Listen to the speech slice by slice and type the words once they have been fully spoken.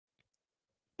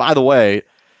By the way,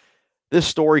 this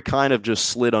story kind of just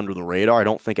slid under the radar. I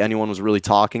don't think anyone was really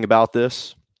talking about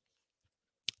this.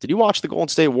 Did you watch the Golden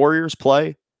State Warriors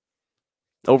play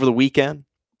over the weekend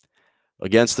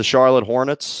against the Charlotte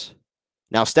Hornets?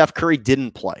 Now, Steph Curry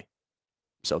didn't play,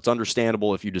 so it's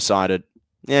understandable if you decided,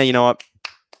 yeah, you know what,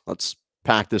 let's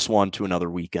pack this one to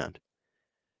another weekend.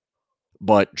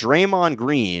 But Draymond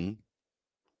Green,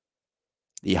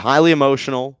 the highly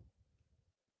emotional,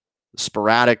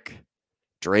 sporadic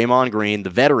Draymond Green, the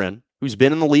veteran who's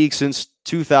been in the league since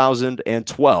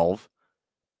 2012,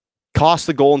 cost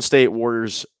the Golden State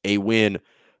Warriors a win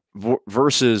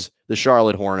versus the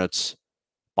Charlotte Hornets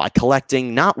by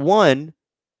collecting not one,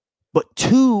 but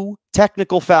 2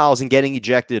 technical fouls and getting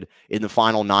ejected in the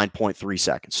final 9.3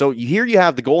 seconds. So here you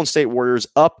have the Golden State Warriors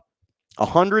up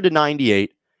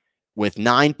 198 with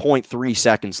 9.3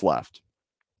 seconds left.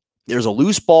 There's a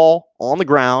loose ball on the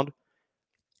ground,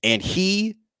 and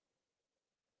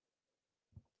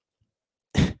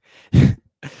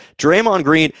Draymond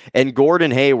Green and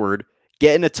Gordon Hayward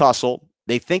get in a tussle.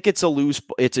 They think it's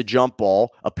a jump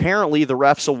ball. Apparently, the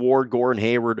refs award Gordon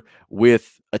Hayward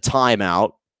with a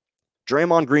timeout.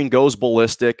 Draymond Green goes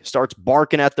ballistic, starts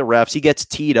barking at the refs. He gets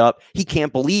teed up. He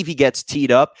can't believe he gets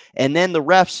teed up. And then the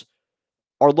refs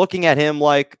are looking at him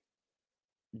like,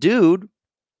 dude,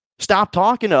 stop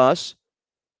talking to us.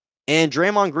 And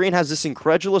Draymond Green has this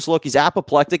incredulous look. He's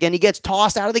apoplectic, and he gets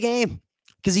tossed out of the game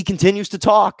because he continues to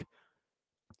talk.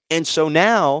 And so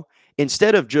now,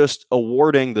 instead of just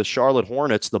awarding the Charlotte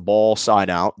Hornets the ball side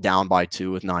out, down by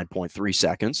 2 with 9.3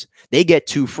 seconds, they get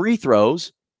 2 free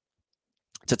throws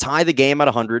to tie the game at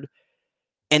 100,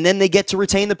 and then they get to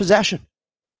retain the possession.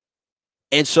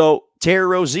 And so Terry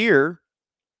Rozier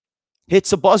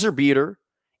hits a buzzer beater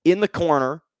in the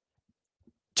corner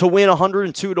to win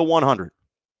 102-100.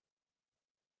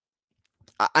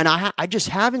 And I just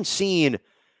haven't seen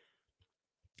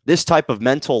this type of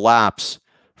mental lapse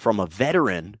from a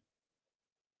veteran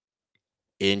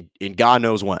in God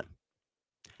knows when.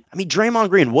 I mean, Draymond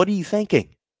Green, what are you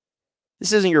thinking?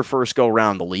 This isn't your first go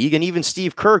around the league. And even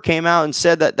Steve Kerr came out and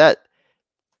said that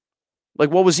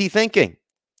like, what was he thinking?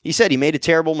 He said he made a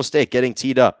terrible mistake getting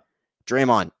teed up.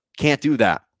 Draymond, can't do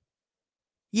that.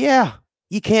 Yeah,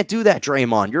 you can't do that,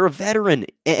 Draymond. You're a veteran.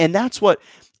 And that's what,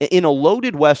 in a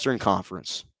loaded Western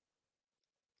Conference,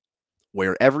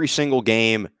 where every single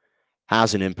game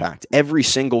has an impact, every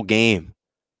single game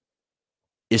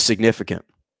is significant.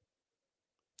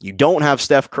 You don't have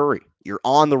Steph Curry. You're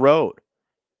on the road.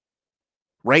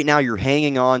 Right now, you're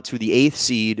hanging on to the 8th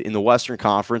seed in the Western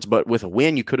Conference, but with a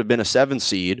win, you could have been a 7th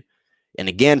seed, and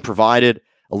again, provided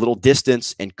a little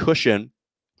distance and cushion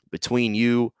between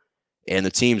you and the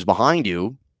teams behind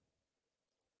you.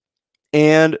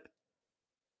 And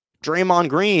Draymond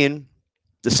Green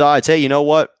decides, hey, you know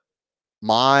what?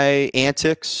 My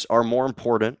antics are more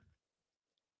important,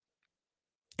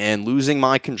 and losing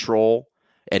my control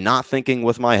and not thinking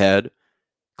with my head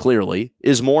clearly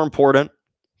is more important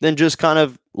than just kind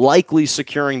of likely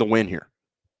securing the win here.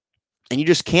 And you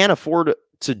just can't afford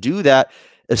to do that,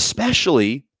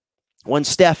 especially when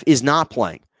Steph is not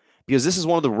playing, because this is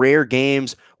one of the rare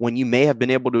games when you may have been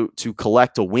able to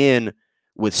collect a win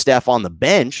with Steph on the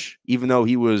bench, even though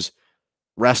he was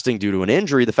resting due to an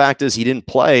injury. The fact is he didn't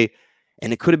play,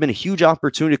 and it could have been a huge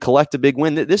opportunity to collect a big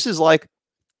win. This is like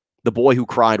the boy who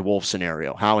cried wolf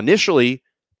scenario, how initially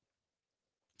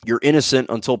you're innocent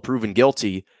until proven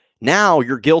guilty. Now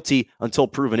you're guilty until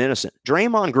proven innocent.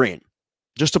 Draymond Green,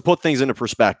 just to put things into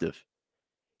perspective,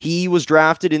 he was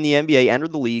drafted in the NBA,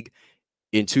 entered the league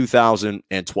in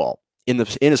 2012. In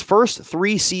his first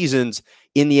 3 seasons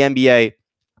in the NBA,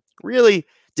 really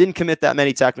didn't commit that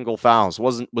many technical fouls.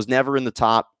 Was never in the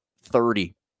top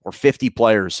 30 or 50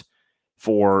 players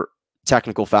for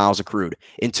technical fouls accrued.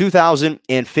 In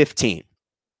 2015,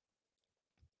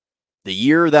 the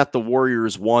year that the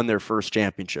Warriors won their first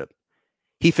championship,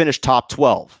 he finished top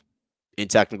 12 in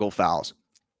technical fouls.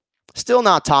 Still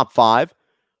not top 5,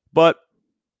 but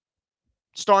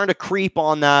starting to creep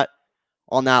on that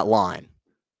line.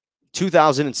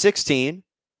 2016,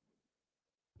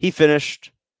 he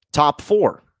finished top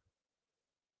 4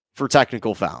 for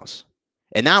technical fouls.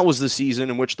 And that was the season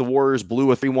in which the Warriors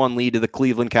blew a 3-1 lead to the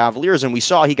Cleveland Cavaliers. And we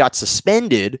saw he got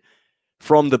suspended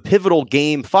from the pivotal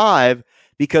Game 5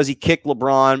 because he kicked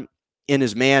LeBron in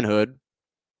his manhood,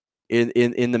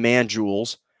 in the man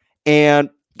jewels, and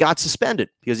got suspended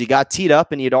because he got teed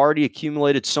up and he had already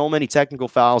accumulated so many technical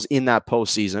fouls in that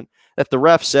postseason that the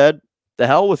ref said, the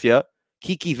hell with you.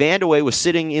 Kiki Vandeweghe was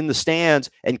sitting in the stands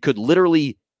and could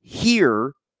literally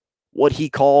hear what he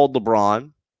called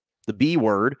LeBron, the B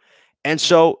word. And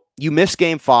so you miss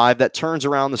game 5. That turns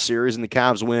around the series, and the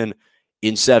Cavs win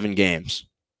in 7 games.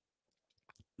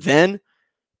 Then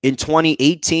in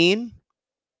 2018,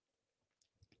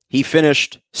 he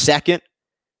finished second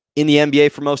in the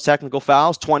NBA for most technical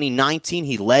fouls. 2019,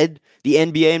 he led the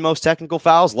NBA in most technical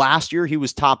fouls. Last year, he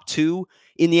was top 2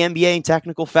 in the NBA in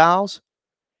technical fouls.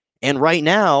 And right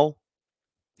now,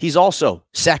 he's also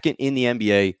second in the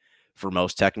NBA for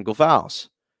most technical fouls.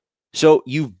 So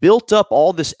you've built up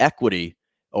all this equity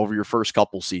over your first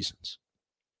couple seasons.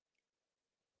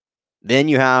 Then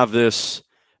you have this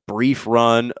brief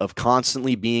run of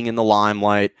constantly being in the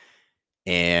limelight,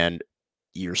 and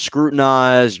you're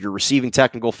scrutinized, you're receiving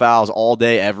technical fouls all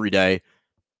day, every day.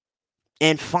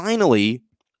 And finally,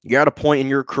 you're at a point in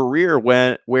your career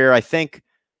where I think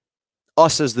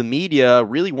us as the media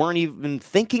really weren't even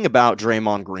thinking about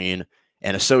Draymond Green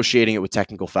and associating it with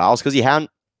technical fouls because he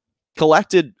hadn't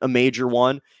collected a major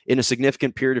one in a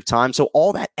significant period of time. So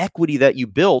all that equity that you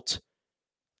built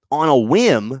on a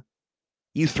whim,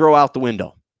 you throw out the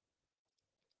window.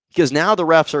 Because now the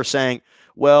refs are saying,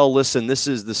 well, listen, this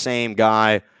is the same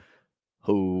guy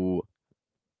who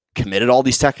committed all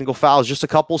these technical fouls just a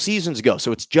couple seasons ago.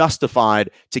 So it's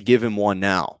justified to give him one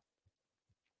now.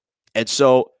 And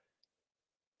so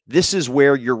this is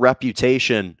where your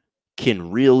reputation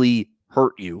can really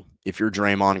hurt you if you're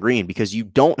Draymond Green, because you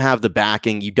don't have the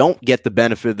backing. You don't get the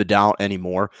benefit of the doubt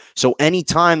anymore. So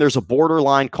anytime there's a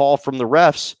borderline call from the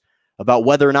refs about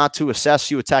whether or not to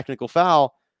assess you a technical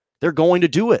foul, they're going to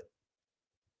do it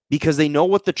because they know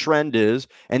what the trend is,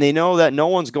 and they know that no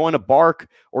one's going to bark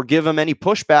or give them any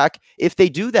pushback if they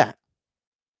do that.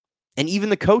 And even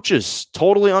the coaches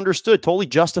totally understood, totally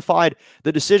justified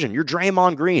the decision. You're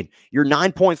Draymond Green. You're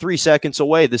 9.3 seconds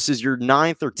away. This is your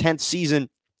 9th or 10th season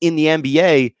in the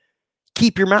NBA.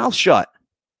 Keep your mouth shut.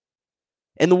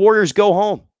 And the Warriors go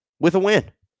home with a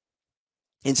win.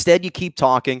 Instead, you keep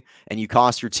talking and you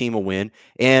cost your team a win.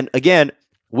 And again,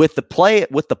 with the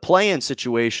play-in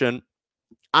situation,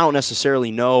 I don't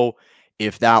necessarily know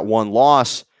if that one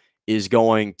loss is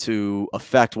going to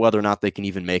affect whether or not they can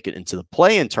even make it into the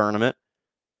play-in tournament,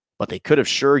 but they could have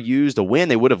sure used a win.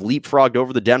 They would have leapfrogged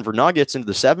over the Denver Nuggets into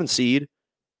the 7th seed.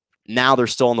 Now they're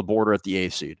still on the border at the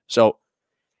 8th seed. So,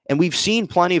 and we've seen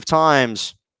plenty of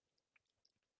times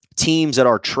teams that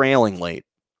are trailing late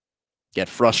get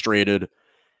frustrated,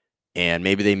 and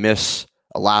maybe they miss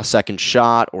a last-second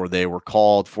shot, or they were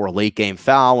called for a late-game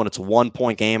foul when it's a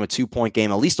 1-point game, a 2-point game,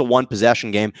 at least a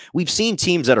 1-possession game. We've seen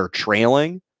teams that are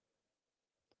trailing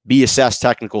be assessed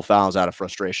technical fouls out of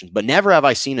frustration, but never have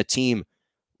I seen a team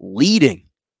leading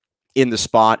in the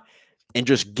spot and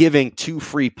just giving 2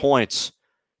 free points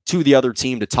to the other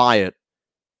team to tie it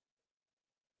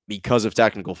because of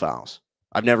technical fouls.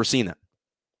 I've never seen that.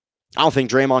 I don't think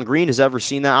Draymond Green has ever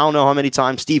seen that. I don't know how many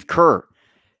times Steve Kerr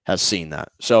has seen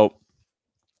that. So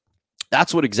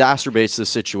that's what exacerbates the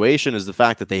situation, is the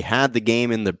fact that they had the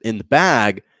game in the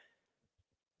bag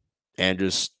and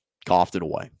just coughed it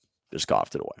away.